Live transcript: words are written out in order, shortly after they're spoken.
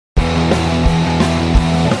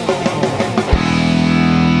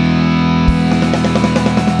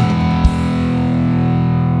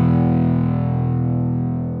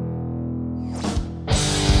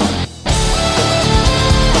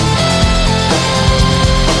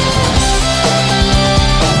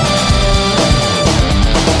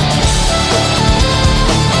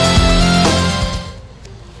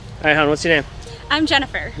What's your name? I'm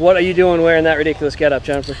Jennifer. What are you doing wearing that ridiculous getup,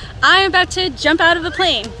 Jennifer? I'm about to jump out of a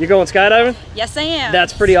plane. You're going skydiving? Yes, I am.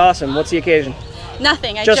 That's pretty awesome. What's the occasion?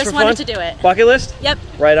 Nothing. I just wanted to do it. Bucket list? Yep.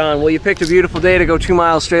 Right on. Well, you picked a beautiful day to go 2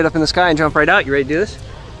 miles straight up in the sky and jump right out. You ready to do this?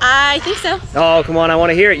 I think so. Oh, come on. I want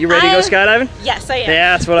to hear it. You ready to go skydiving? Yes, I am.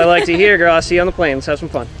 Yeah, that's what I like to hear, girl. I'll see you on the plane. Let's have some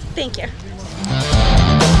fun. Thank you.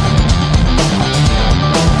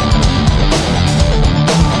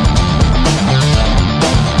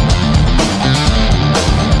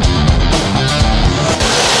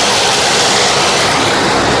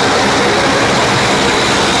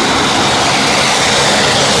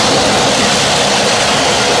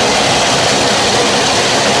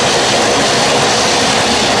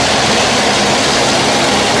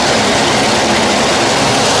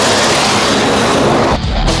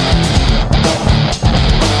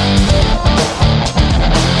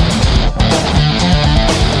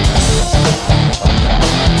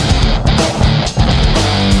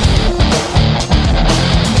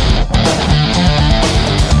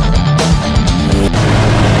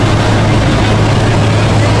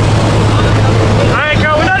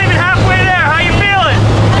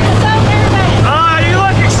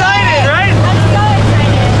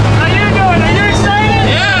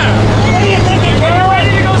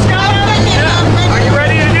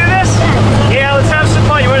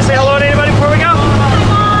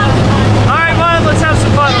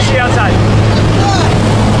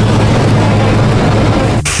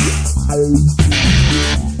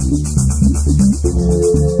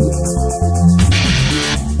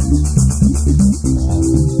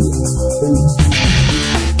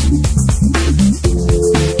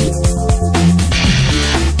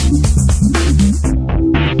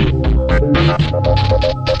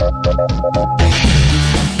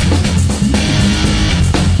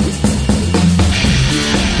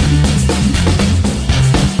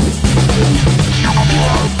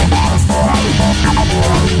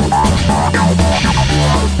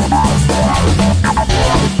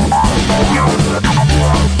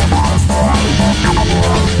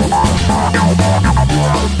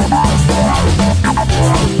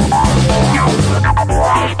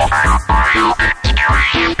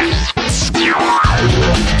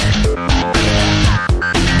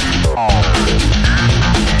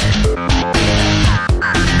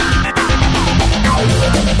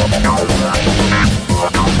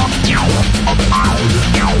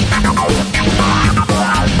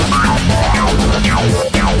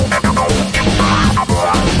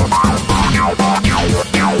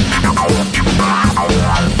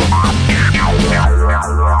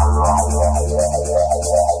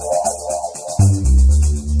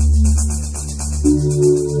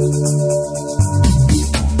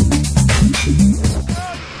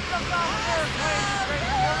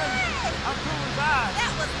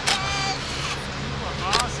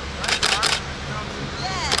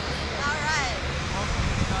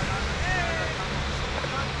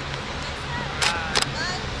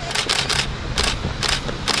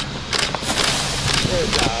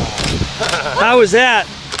 How was that?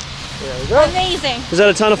 There we go. Amazing. Was that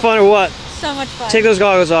a ton of fun or what? So much fun. Take those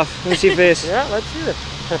goggles off. Let me see your face. Yeah, let's see this.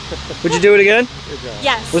 Would you do it again? Good job.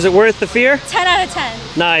 Yes. Was it worth the fear? 10 out of 10.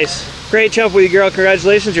 Nice. Great jump with you, girl.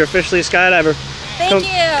 Congratulations. You're officially a skydiver. Thank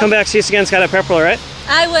you. Come back, see us again, Skydive Pepperell, all right?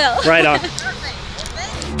 I will. Right on.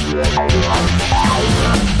 Perfect.